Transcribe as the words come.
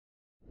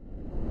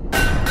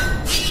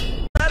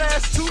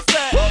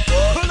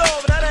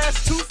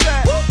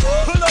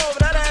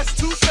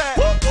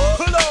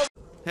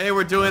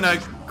we're doing a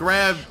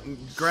grab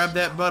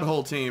that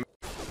butthole team.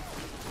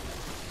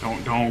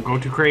 Don't go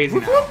too crazy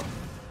now.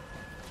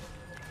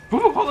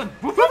 Whoop, hold on.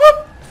 Whoop, whoop,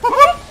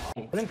 whoop.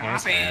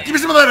 Stop it. Give me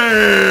some of that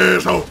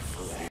asshole.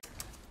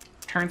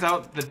 Turns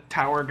out the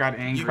tower got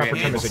angry at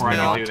me can't before I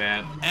smell could do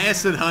that.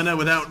 Acid hunter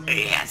without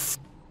ass.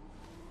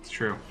 It's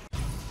true.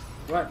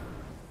 What?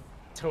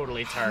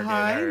 Totally targeted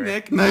Hi, her.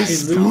 Nick.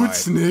 Nice Hey,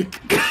 boots, Nick.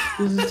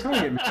 This is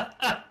target me.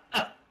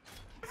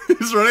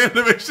 His running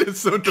animation is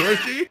so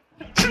dorky.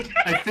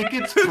 I think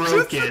it's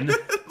broken.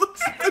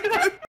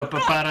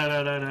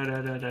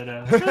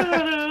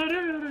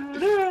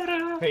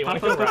 Hey, you wanna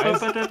feel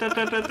rise?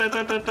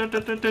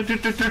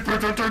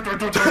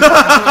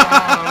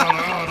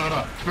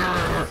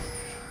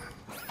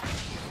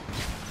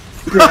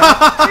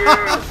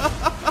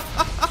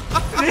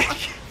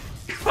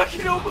 You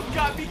fucking almost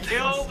got me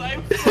killed.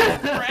 I'm so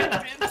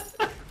frantic.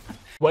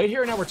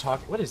 Whitehair and I were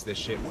talking. What is this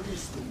shit? What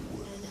is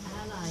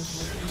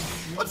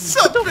What's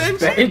up,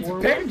 Benji? It's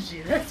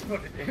Benji, that's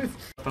what it is.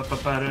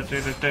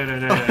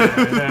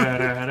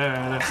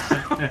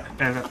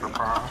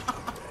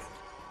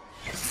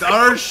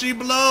 Stars she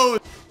blows.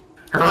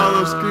 Oh,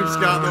 those creeps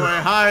got in the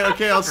way. Hi.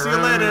 Okay, I'll see you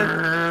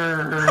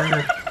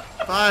later.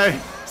 Bye.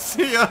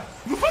 See ya.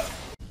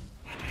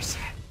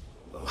 Henderson.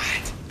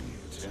 What?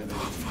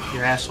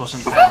 Your ass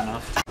wasn't bad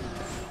enough.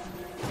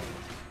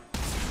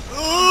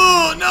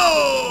 Oh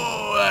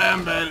no!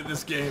 I'm bad at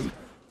this game.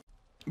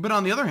 But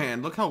on the other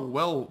hand, look how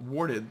well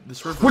warded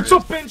this river What's is.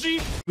 up,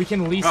 Benji? We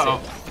can lease it.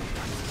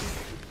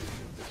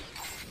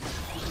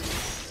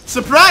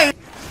 Surprise!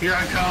 Here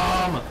I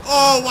come.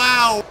 Oh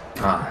wow!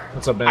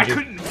 What's up, Benji? I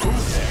couldn't move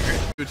there.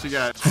 What you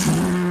got?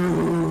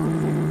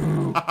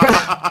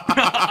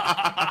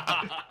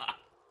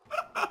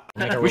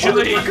 We should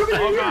leave.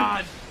 Oh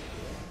god.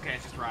 Okay,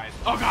 it's just rise.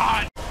 Oh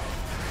god.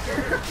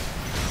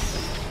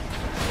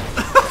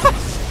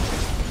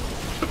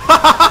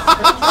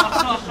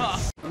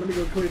 I'm gonna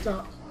go clear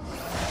top.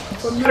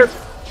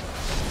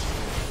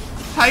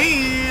 Hi!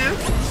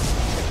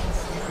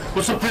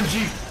 What's up,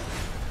 Benji?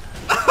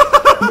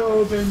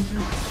 No, Benji.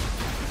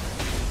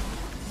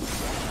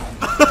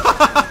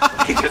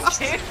 He just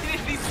can't get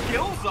any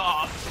skills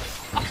off.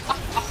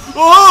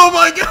 Oh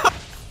my god!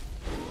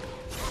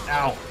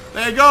 Ow.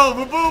 There you go!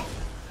 Boop boop!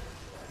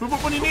 Boop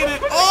boop when you need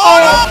it!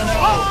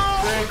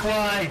 Oh! Break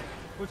line.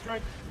 What's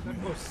right?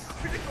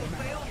 Critical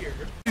failure.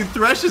 He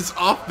threshes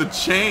off the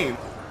chain.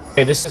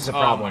 Hey, this is a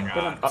problem.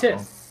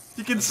 Tis.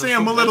 You can Let's see go-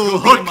 I'm a let's little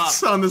go beat him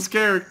hooked on this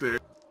character.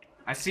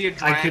 I see a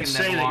dragon. I could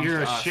say that belongs you're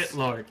to a us.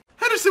 shitlord.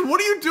 Henderson, what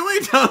are you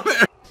doing down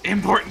there?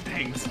 Important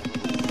things.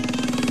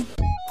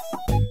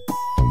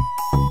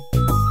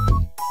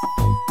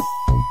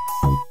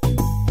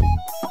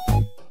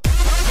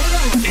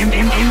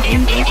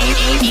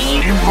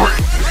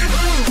 Important.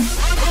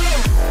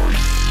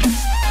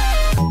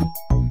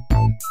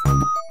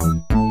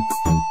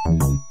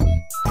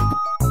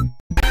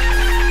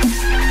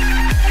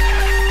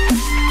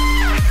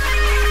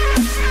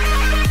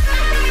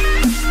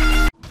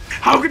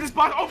 How could this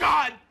boss? Oh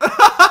god!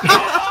 Oh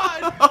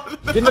god!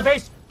 Get in the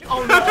face!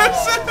 Oh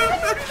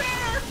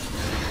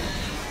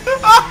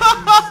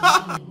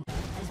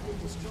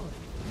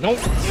no! No!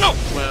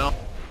 No!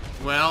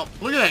 Well,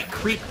 look at that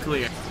creep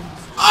clear.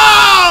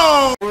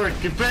 Oh! Work,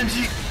 get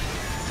Benji.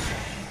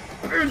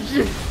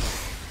 Benji!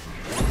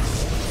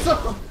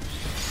 So,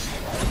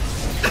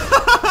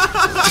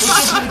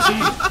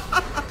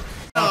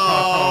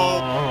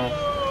 Oh!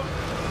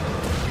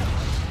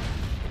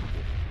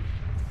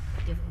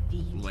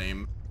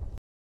 Lame.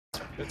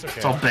 It's okay.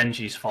 It's all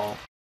Benji's fault.